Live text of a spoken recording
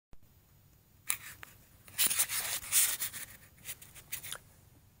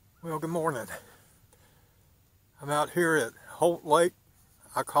Well, good morning. I'm out here at Holt Lake.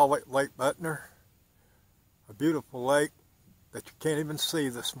 I call it Lake BUTNER. A beautiful lake that you can't even see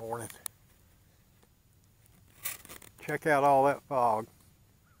this morning. Check out all that fog.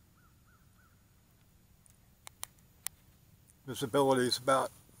 Visibility is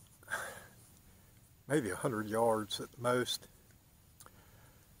about maybe 100 yards at the most.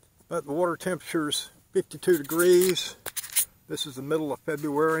 But the water temperature's 52 degrees. This is the middle of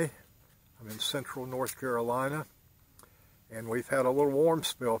February. I'm in central North Carolina, and we've had a little warm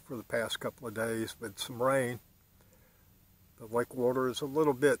spell for the past couple of days with some rain. The lake water is a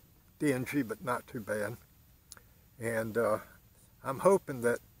little bit dingy, but not too bad. And I'm hoping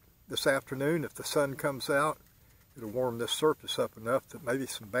that this afternoon, if the sun comes out, it'll warm this surface up enough that maybe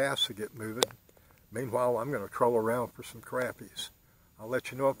some bass will get moving. Meanwhile, I'm going to troll around for some crappies. I'll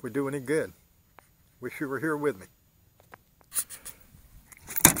let you know if we do any good. Wish you were here with me.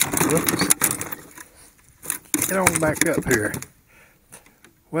 Get on back up here.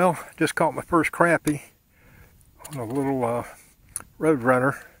 Well, just caught my first crappie on a little road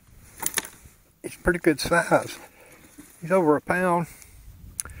runner. He's pretty good size. He's over a pound.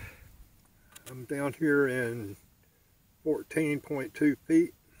 I'm down here in 14.2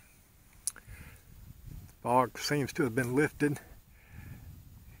 feet. The fog seems to have been lifted.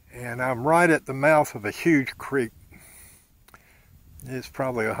 And I'm right at the mouth of a huge creek. It's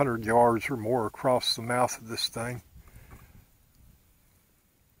probably 100 yards or more across the mouth of this thing.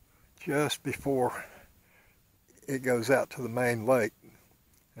 Just before it goes out to the main lake.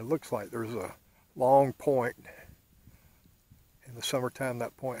 It looks like there's a long point. In the summertime,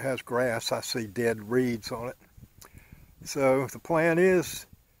 that point has grass. I see dead reeds on it. So the plan is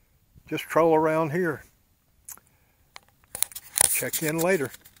just troll around here. Check in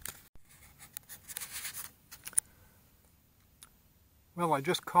later. Well, I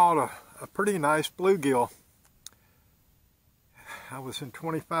just caught a pretty nice bluegill. I was in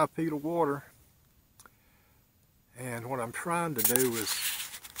 25 feet of water, and what I'm trying to do is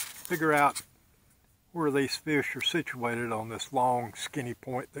figure out where these fish are situated on this long skinny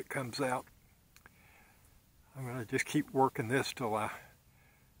point that comes out. I'm going to just keep working this till I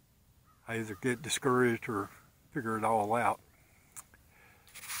either get discouraged or figure it all out.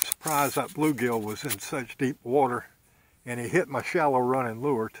 Surprised that bluegill was in such deep water. And he hit my shallow running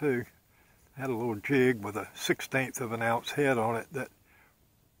lure too. I had a little jig with a 1/16 of an ounce head on it that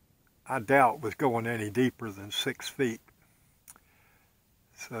I doubt was going any deeper than 6 feet.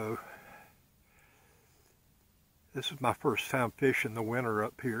 So this is my first time fishing the winter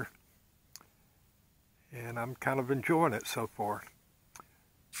up here. And I'm kind of enjoying it so far.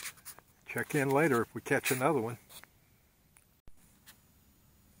 Check in later if we catch another one.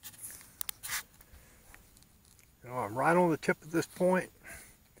 I'm right on the tip of this point,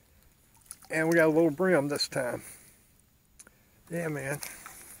 and we got a little brim this time. Yeah, man.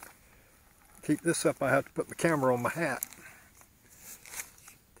 Keep this up, I have to put my camera on my hat.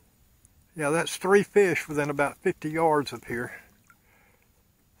 Yeah, that's 3 fish within about 50 yards of here.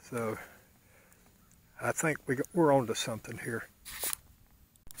 So I think we're on to something here.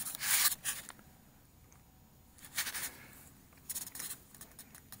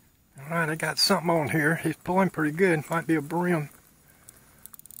 Alright, I got something on here. He's pulling pretty good. Might be a brim.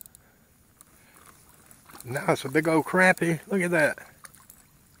 Now it's a big old crappie. Look at that.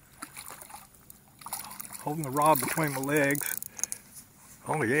 Holding the rod between my legs.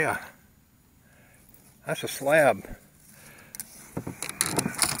 Oh yeah. That's a slab.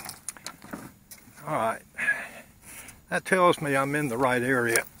 Alright. That tells me I'm in the right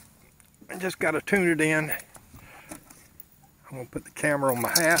area. I just got to tune it in. I'm going to put the camera on my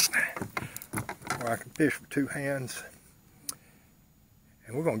hat where I can fish with 2 hands.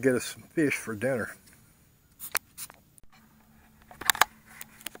 And we're going to get us some fish for dinner.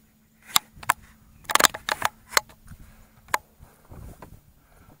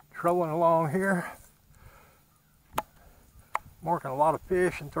 Trolling along here. Marking a lot of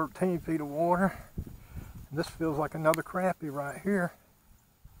fish in 13 feet of water. And this feels like another crappie right here.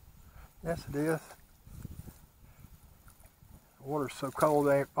 Yes, it is. The water's so cold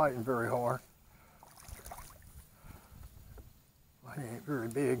they ain't fighting very hard. Well, he ain't very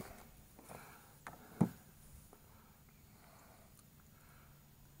big.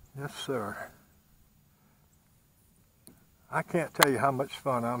 Yes, sir. I can't tell you how much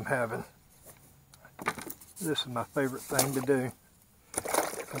fun I'm having. This is my favorite thing to do.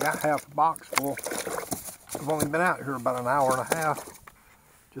 I got half a box full. I've only been out here about an hour and a half.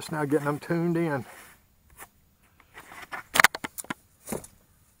 Just now getting them tuned in.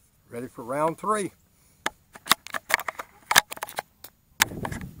 Ready for round 3.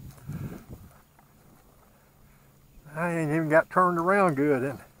 I ain't even got turned around good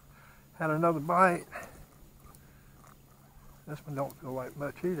and had another bite. This one don't feel like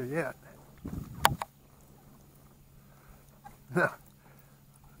much either yet. No,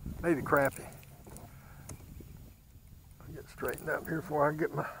 maybe crappie. I'll get straightened up here before I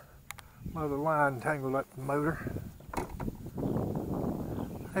get my other line tangled up in the motor.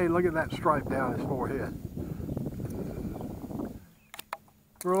 Hey, look at that stripe down his forehead.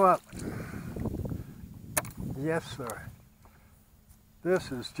 Grow up. Yes, sir.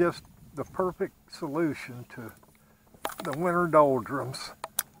 This is just the perfect solution to the winter doldrums,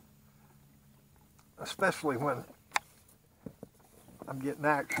 especially when I'm getting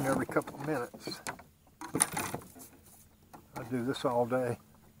action every couple of minutes. I do this all day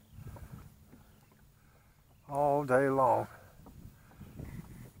long.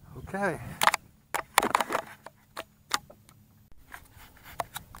 Okay.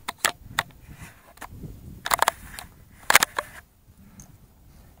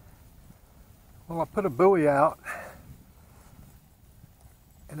 Well, I put a buoy out,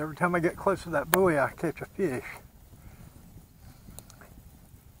 and every time I get close to that buoy, I catch a fish.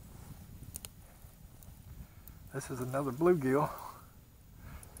 This is another bluegill.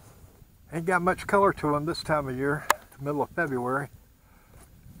 Ain't got much color to them this time of year, the middle of February,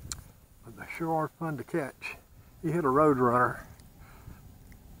 but they sure are fun to catch. You hit a road runner.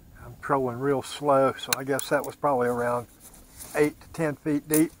 I'm trolling real slow, so I guess that was probably around 8 to 10 feet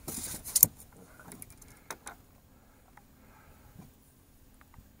deep.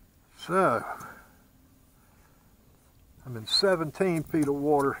 So, I'm in 17 feet of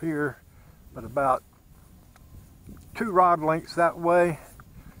water here, but about 2 rod lengths that way,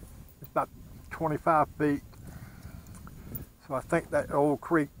 it's about 25 feet. So I think that old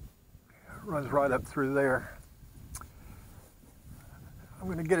creek runs right up through there. I'm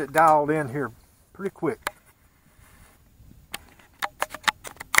going to get it dialed in here pretty quick.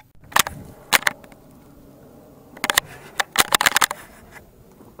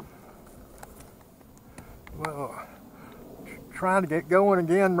 Well, trying to get going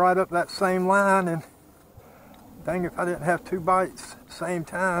again right up that same line, and dang if I didn't have 2 bites at the same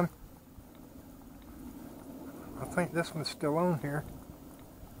time. I think this one's still on here.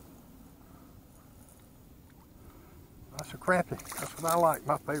 That's a crappie. That's what I like,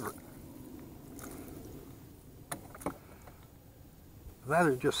 my favorite. That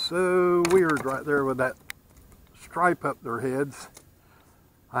is just so weird right there with that stripe up their heads.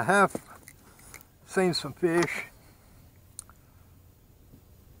 I have seen some fish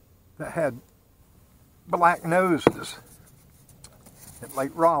that had black noses at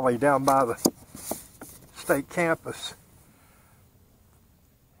Lake Raleigh down by the state campus.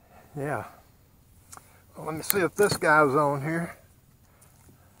 Yeah. Well, let me see if this guy's on here.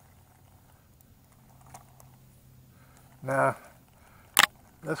 Nah,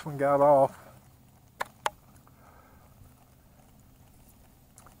 this one got off.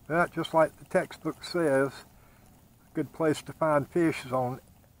 But just like the textbook says, a good place to find fish is on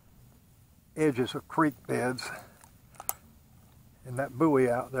edges of creek beds. And that buoy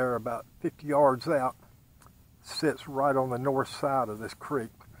out there about 50 yards out sits right on the north side of this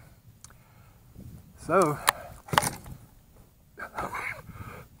creek. So,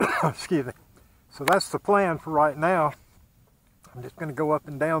 excuse me. So that's the plan for right now. I'm just going to go up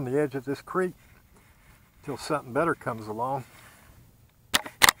and down the edge of this creek until something better comes along.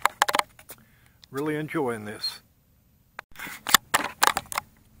 Really enjoying this.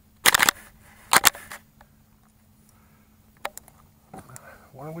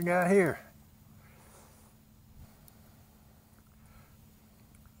 What do we got here?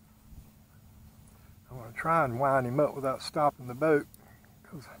 I'm going to try and wind him up without stopping the boat,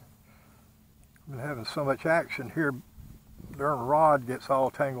 because I've been having so much action here. Darn rod gets all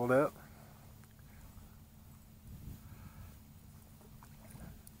tangled up.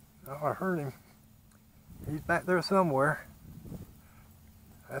 Oh, I heard him. He's back there somewhere.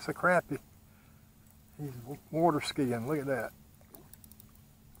 That's a crappie. He's water skiing. Look at that.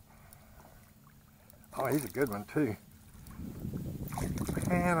 Oh, he's a good one too.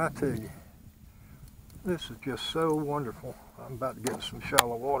 Man, I tell you, this is just so wonderful. I'm about to get in some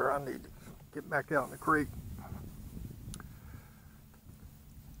shallow water. I need to get back out in the creek.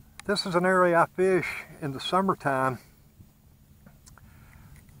 This is an area I fish in the summertime,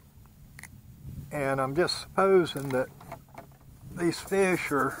 and I'm just supposing that these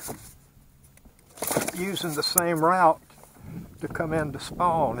fish are using the same route to come in to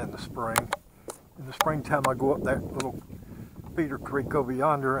spawn in the spring. In the springtime, I go up that little feeder creek over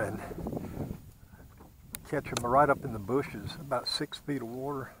yonder and catch them right up in the bushes, about 6 feet of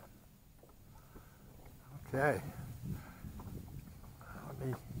water. Okay,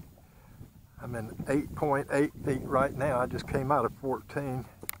 I'm in 8.8 feet right now. I just came out of 14.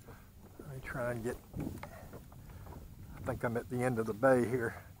 Let me try and get, I think I'm at the end of the bay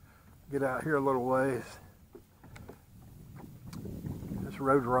here. Get out here a little ways. This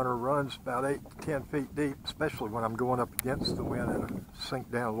Roadrunner runs about 8 to 10 feet deep, especially when I'm going up against the wind and it'll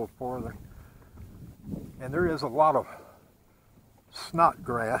sink down a little farther. And there is a lot of snot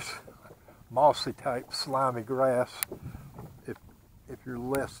grass, mossy type slimy grass, if you're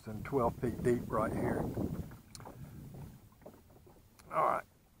less than 12 feet deep right here. All right,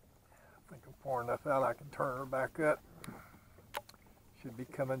 I think I'm far enough out I can turn her back up. Should be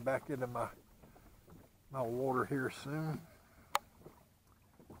coming back into my water here soon.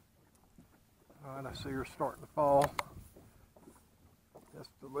 All right, I see her starting to fall just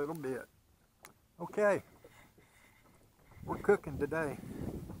a little bit. Okay, we're cooking today.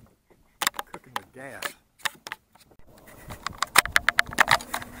 Cooking with gas.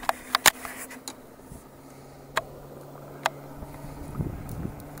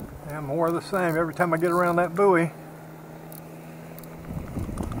 And more of the same every time I get around that buoy.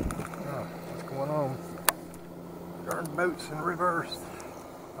 Oh, what's going on? Darn boat's in reverse.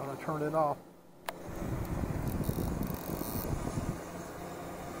 Thought I turned it off.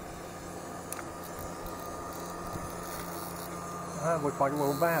 That looks like a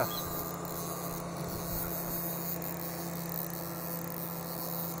little bass.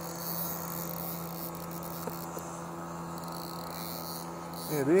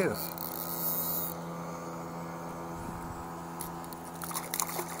 It is.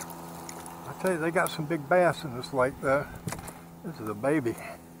 I tell you, they got some big bass in this lake though. This is a baby.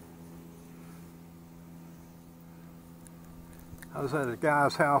 I was at a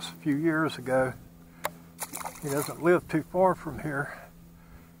guy's house a few years ago. He doesn't live too far from here.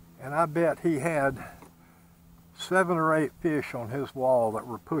 And I bet he had 7 or 8 fish on his wall that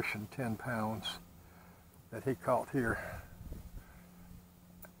were pushing 10 pounds that he caught here.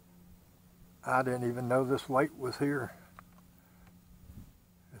 I didn't even know this lake was here.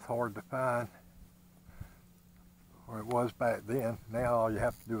 It's hard to find. Or it was back then. Now all you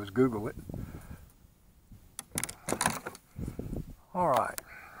have to do is Google it. All right.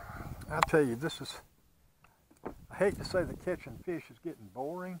 I'll tell you, this is, I hate to say the catching fish is getting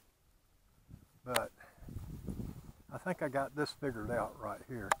boring, but I think I got this figured out right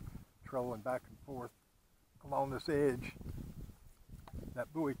here. Trolling back and forth along this edge.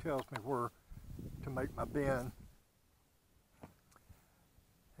 That buoy tells me where to make my bend.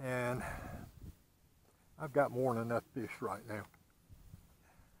 And I've got more than enough fish right now.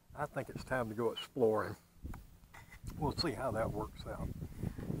 I think it's time to go exploring. We'll see how that works out.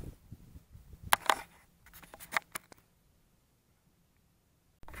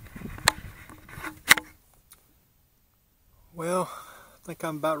 Well, I think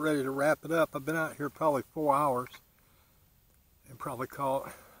I'm about ready to wrap it up. I've been out here probably 4 hours and probably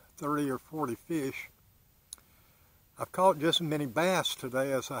caught 30 or 40 fish. I've caught just as many bass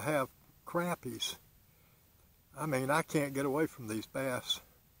today as I have crappies. I mean, I can't get away from these bass.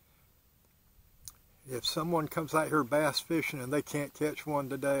 If someone comes out here bass fishing and they can't catch one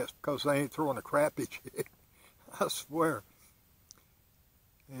today, it's because they ain't throwing a crappie jig. I swear.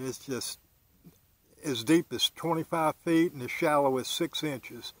 It's just as deep as 25 feet and as shallow as 6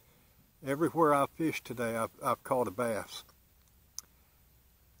 inches. Everywhere I've fished today, I've caught a bass.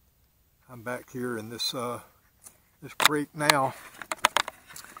 I'm back here in this this creek now,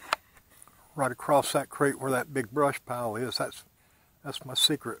 right across that creek where that big brush pile is. That's my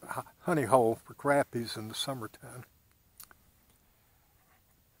secret honey hole for crappies in the summertime.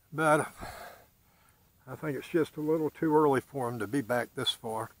 But I think it's just a little too early for them to be back this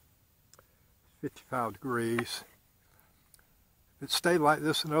far. 55 degrees. If it stayed like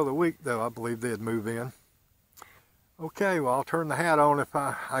this another week though, I believe they'd move in. Okay, well I'll turn the hat on if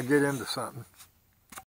I get into something.